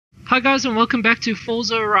Hi guys and welcome back to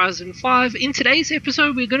Forza Horizon 5. In today's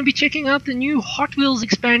episode we're going to be checking out the new Hot Wheels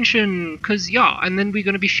expansion, and then we're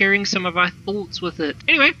going to be sharing some of our thoughts with it.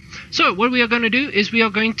 Anyway, so what we are going to do is we are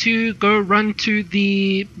going to go run to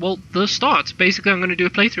the start. Basically I'm going to do a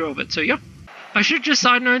playthrough of it, so yeah. I should just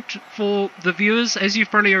side note for the viewers, as you've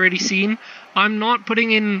probably already seen, I'm not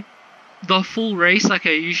putting in the full race like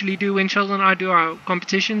I usually do when Sheldon and I do our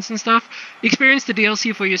competitions and stuff. Experience the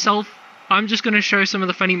DLC for yourself. I'm just going to show some of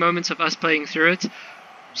the funny moments of us playing through it.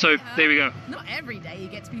 So, there we go. Not every day you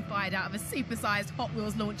get to be fired out of a supersized Hot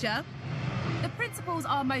Wheels launcher. The principles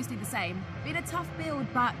are mostly the same. Been a tough build,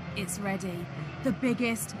 but it's ready. The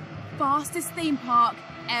biggest, fastest theme park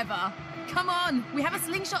ever. Come on, we have a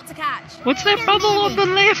slingshot to catch. What's that bubble on the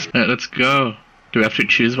left? Let's go. Do we have to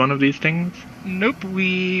choose one of these things? Nope,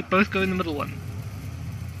 we both go in the middle one.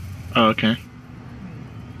 Oh, okay.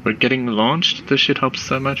 We're getting launched? This shit helps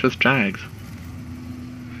so much with drags.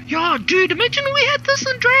 Yeah, dude, imagine we had this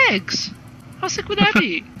in drags! How sick would that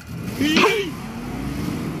be?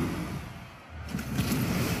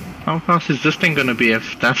 How fast is this thing gonna be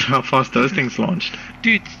if that's how fast those things launched?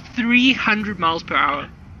 Dude, 300 miles per hour.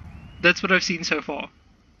 That's what I've seen so far.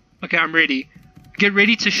 Okay, I'm ready. Get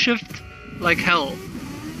ready to shift like hell.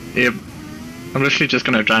 Yep. I'm literally just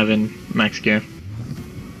gonna drive in max gear.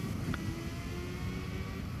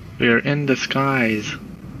 We are in the skies.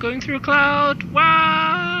 Going through a cloud.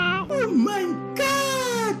 Wow! Oh my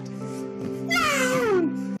god!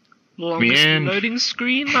 Wow! Longest loading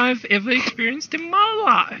screen I've ever experienced in my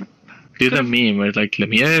life. Do the meme where it's like, let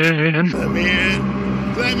me in. Let me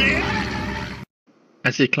in! Let me in!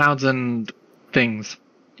 I see clouds and things.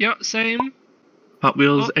 Yeah, same. Hot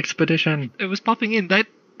Wheels Expedition. It was popping in. That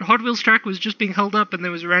Hot Wheels track was just being held up and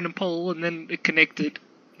there was a random pole and then it connected.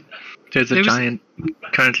 There's a giant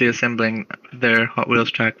currently assembling their Hot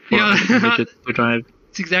Wheels track for to drive.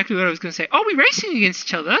 That's exactly what I was going to say. Oh, we're racing against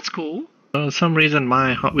each other. That's cool. For some reason,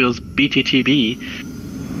 my Hot Wheels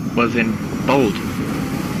BTTB was in bold.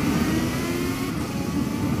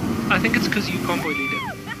 I think it's because you convoy leader.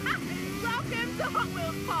 Welcome to Hot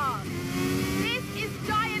Wheels Park. This is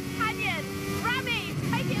Giant Canyon. Rami,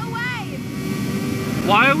 take it away.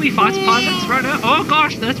 Why are we fighter pilots right now? Oh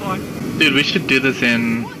gosh, that's why. Dude, we should do this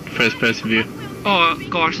in first person view. Oh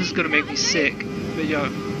gosh, this is gonna make me sick. But yo.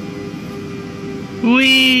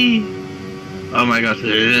 Whee! Oh my gosh.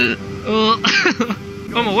 Oh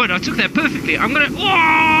my word, I took that perfectly. I'm gonna.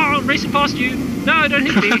 Oh, racing past you. No, don't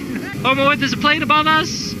hit me. Oh my word, there's a plane above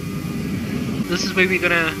us. This is where we're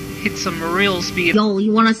gonna hit some real speed. Yo,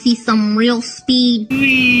 you wanna see some real speed?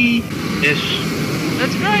 Whee! Ish.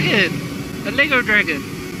 That's a dragon. A Lego dragon.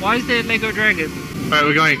 Why is there a Lego dragon? Alright,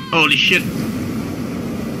 we're going. Holy shit.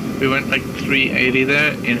 We went like 380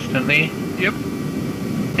 there instantly. Yep.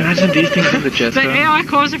 Imagine these things in the jet. The AI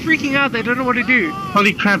cars are freaking out. They don't know what to do.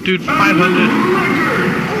 Holy crap, dude. 500.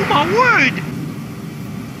 Oh my word.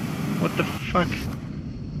 What the fuck?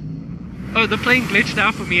 Oh, the plane glitched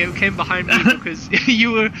out for me and came behind me because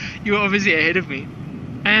you were obviously ahead of me.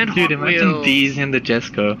 And dude, Hot imagine Wheels. these in the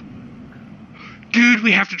Jesco. Dude,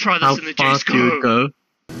 we have to try this in the How fast Jesco. do you go?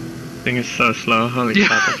 Thing is so slow. Holy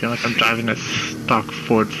crap! I feel like I'm driving a stock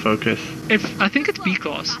Ford Focus. I think it's B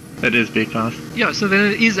class. It is B class. Yeah, so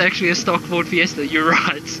then it is actually a stock Ford Fiesta. You're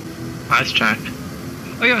right. Nice track.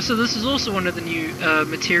 Oh yeah, so this is also one of the new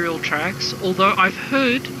material tracks. Although I've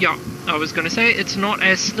heard, I was gonna say it's not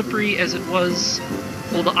as slippery as it was,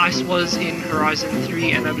 or the ice was in Horizon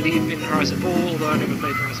 3, and I believe in Horizon 4. Although I never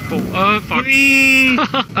played Horizon 4. Oh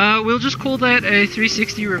fuck. We'll just call that a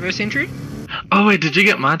 360 reverse entry. Oh wait, did you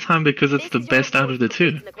get my time because it's the best out of the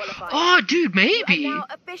two? Oh dude, maybe!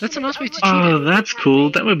 That's a nice way to cheat Oh, it. that's cool.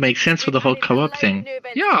 That would make sense for the whole co-op thing.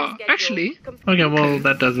 Yeah, actually. Okay, well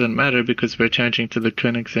that doesn't matter because we're changing to the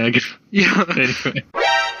Koenigsegg. Yeah. Anyway.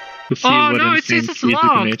 We'll see Oh what no, it insane says it's speed we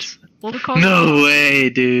can reach. locked! All the cars No way,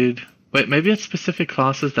 dude. Wait, maybe it's specific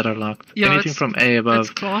classes that are locked. Yeah, anything from A above. It's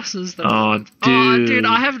classes that Oh, dude. Oh, dude. dude,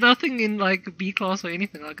 I have nothing in like B class or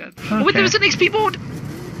anything like that. Okay. Oh wait, there was an XP board!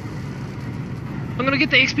 I'm gonna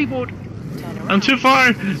get the XP board. I'm too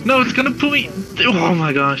far! No, it's gonna pull me! Oh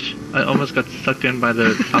my gosh. I almost got sucked in by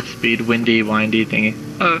the top speed, windy, windy thingy.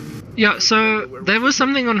 Oh, yeah, so there was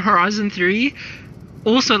something on Horizon 3.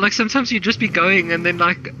 Also, like sometimes you'd just be going and then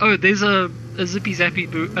like, oh, there's a zippy zappy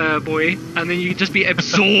boy, and then you'd just be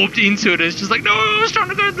absorbed into it. It's just like, no, I was trying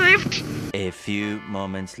to go left! A few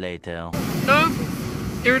moments later. No!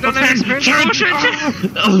 Aerodynamics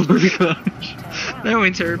apparently. Oh my gosh. That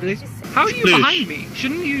went terribly. How are you Sploosh. behind me?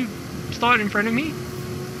 Shouldn't you start in front of me?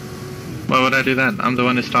 Why would I do that? I'm the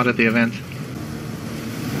one who started the event.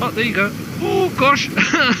 Oh, there you go. Oh gosh!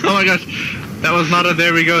 Oh my gosh. That was not a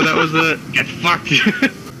there we go, that was a get fucked.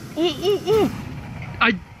 Ooh.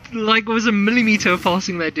 I was a millimeter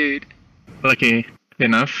passing that dude. Lucky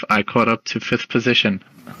enough, I caught up to 5th position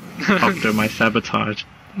after my sabotage.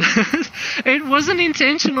 It wasn't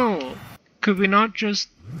intentional. Could we not just...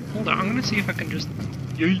 Hold on, I'm gonna see if I can just...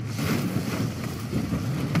 Yeet.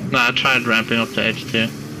 No, I tried ramping up the edge too.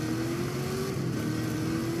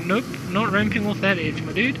 Nope, not ramping off that edge,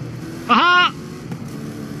 my dude. Aha!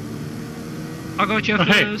 I got you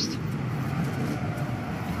first. Hey.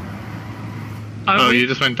 Oh, you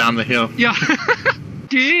just went down the hill. Yeah.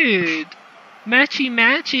 Dude.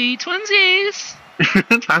 Matchy, twinsies.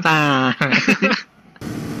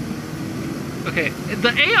 Okay,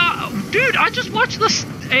 the AR... Dude, I just watched this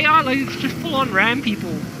AR like just full on ram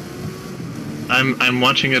people. I'm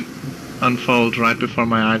watching it unfold right before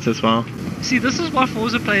my eyes as well. See, this is why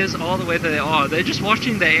Forza players are the way they are. They're just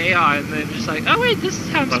watching the AI and they're just like, oh wait, this is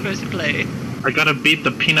how I'm supposed to play. I gotta beat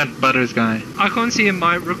the peanut butters guy. I can't see him,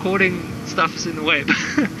 my recording stuff's in the way.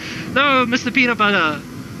 No, Mr. Peanut Butter.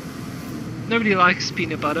 Nobody likes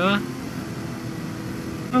peanut butter.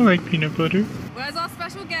 I like peanut butter. Where's our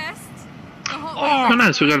special guest? The Hot Oh, Wheels.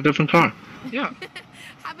 nice, we got a different car. Yeah.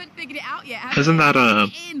 Haven't figured it out yet. Isn't that a...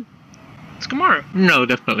 It's Camaro. No,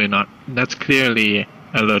 definitely not. That's clearly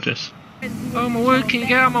a Lotus. Oh my word, can you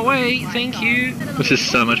get out of my way? Thank you. This is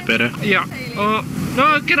so much better. Yeah. Oh,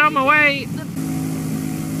 no, get out of my way!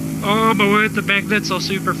 Oh my word, the magnets are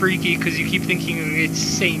super freaky because you keep thinking it's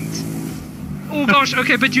Saint. Oh gosh,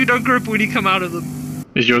 okay, but you don't grip when you come out of them.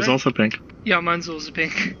 Is yours also pink? Yeah, mine's also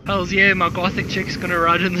pink. Hells yeah, my gothic chick's gonna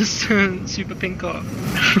ride in this super pink car.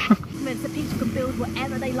 That people can build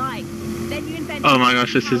whatever they like. Then you invent Oh my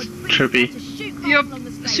gosh, this is trippy. Yep.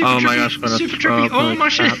 Super Oh my trippy, gosh, what a super trippy. Oh my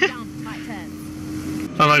shit.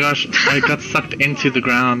 Oh my gosh, I got sucked into the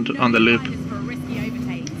ground on the loop.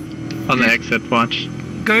 On the exit, watch.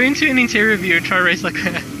 Go into an interior view and try to race like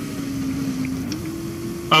that.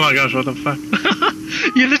 Oh my gosh, what the fuck?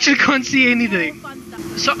 You literally can't see anything.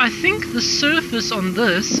 So I think the surface on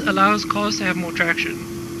this allows cars to have more traction.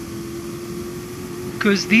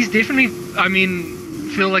 Because these definitely, I mean,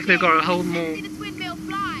 feel like they've got a whole more...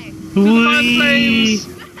 Whee!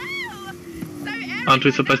 Aren't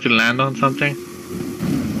we supposed to land on something?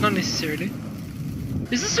 Not necessarily.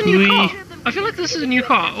 Is this a new car? I feel like this is a new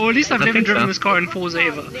car, or at least I've never driven this car in Forza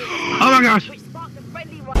ever. Oh my gosh!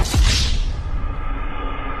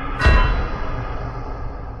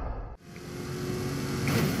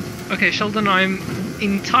 Okay, Sheldon, I'm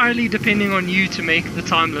entirely depending on you to make the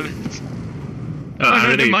time limit. Oh, I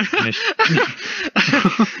already finished.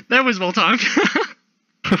 That was well timed.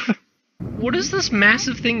 What is this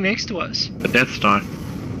massive thing next to us? The Death Star.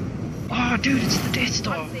 Oh, dude, it's the Death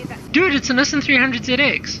Star. Dude, it's a Nissan 300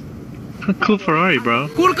 ZX. Cool Ferrari, bro.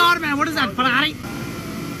 Cool car, man. What is that, Ferrari?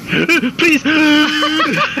 Please!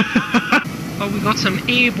 Oh, we got some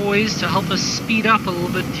air boys to help us speed up a little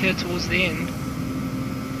bit here towards the end.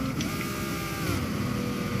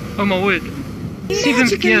 Oh my word.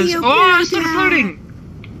 7th gears. Oh, I started floating!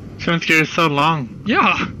 7th gear is so long.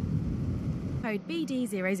 Yeah. Code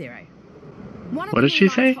BD00. What did she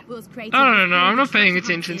say? I don't know, I'm not paying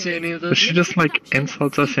attention to any of this. She just like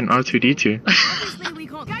insults us in R2-D2. Obviously we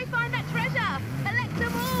can't go find that treasure. Elect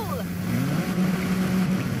them all.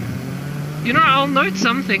 You know, I'll note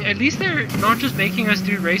something. At least they're not just making us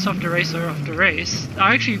do race after race after race.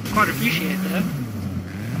 I actually quite appreciate that.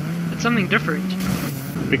 It's something different.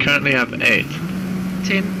 We currently have 8.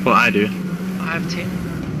 10. Well, I do. I have 10.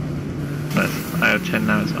 But I have 10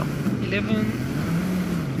 now as well. 11.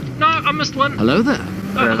 No, I missed one. Hello there.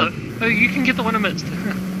 Oh, hello. Oh, you can get the one I missed.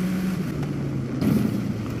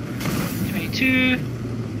 22.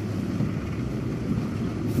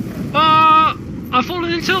 Oh, I've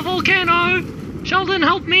fallen into a volcano. Sheldon,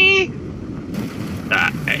 help me.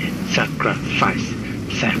 Sacrifice.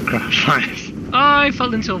 Sacrifice. I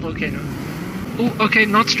fell into a volcano. Oh, okay,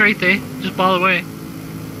 not straight there. Just by the way.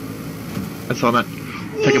 I saw that.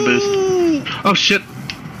 Take a boost. Oh shit.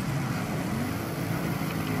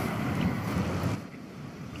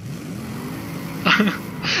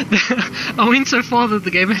 I went so far that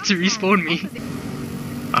the game had to respawn me.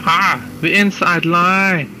 Aha! The inside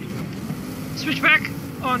line! Switch back!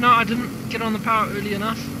 Oh no, I didn't get on the power early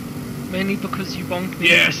enough. Mainly because you bonked me.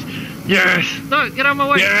 Yes! Yes! No, get out of my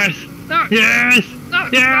way! Yes! No! Yes! No!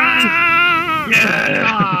 Yes! Ah! Yes!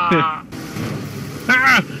 Ah!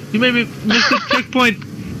 Ah! You made me miss the checkpoint!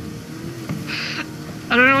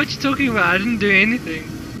 I don't know what you're talking about, I didn't do anything.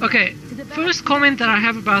 Okay, first comment that I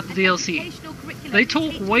have about the DLC. They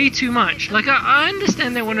talk way too much. Like, I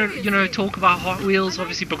understand they want to, you know, talk about Hot Wheels,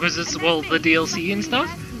 obviously, because it's, well, the DLC and stuff.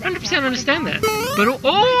 100% understand that. But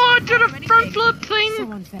oh, I did a front flip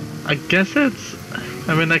thing. I guess it's.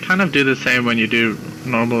 I mean, they kind of do the same when you do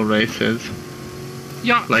normal races,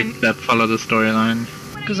 Yeah, like that follow the storyline.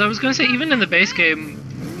 because I was gonna say even in the base game,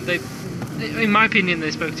 in my opinion, they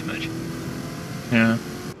spoke too much. Yeah.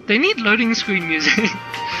 They need loading screen music,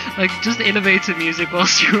 like just elevator music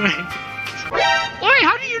whilst you wait. Oi,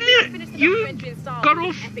 how do you got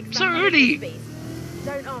off so early?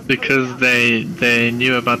 Because they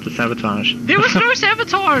knew about the sabotage. There was no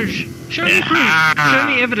sabotage! Show me proof. Show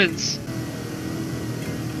me evidence.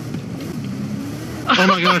 Oh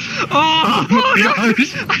my gosh. Oh, Oh no. my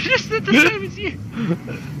gosh. I just did the same as you.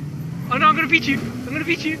 Oh no, I'm gonna beat you. I'm gonna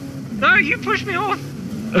beat you. No, you pushed me off.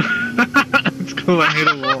 It's cool, I hit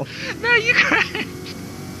a wall. No, you crashed.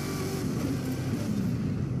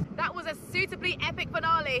 That was a suitably epic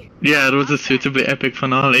finale. Yeah, it was a suitably epic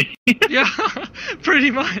finale. Yeah,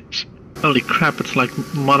 pretty much. Holy crap, it's like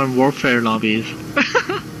Modern Warfare lobbies.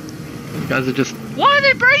 You guys are just... Why are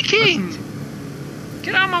they braking?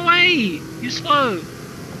 Get out of my way. You're slow.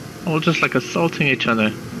 all just like assaulting each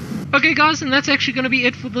other. Okay guys, and that's actually going to be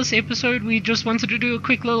it for this episode. We just wanted to do a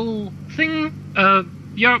quick little thing.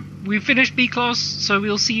 Yeah, we finished B class, so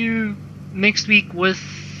we'll see you next week with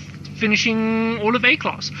finishing all of A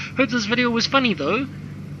class. Hope this video was funny though.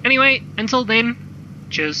 Anyway, until then,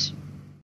 cheers.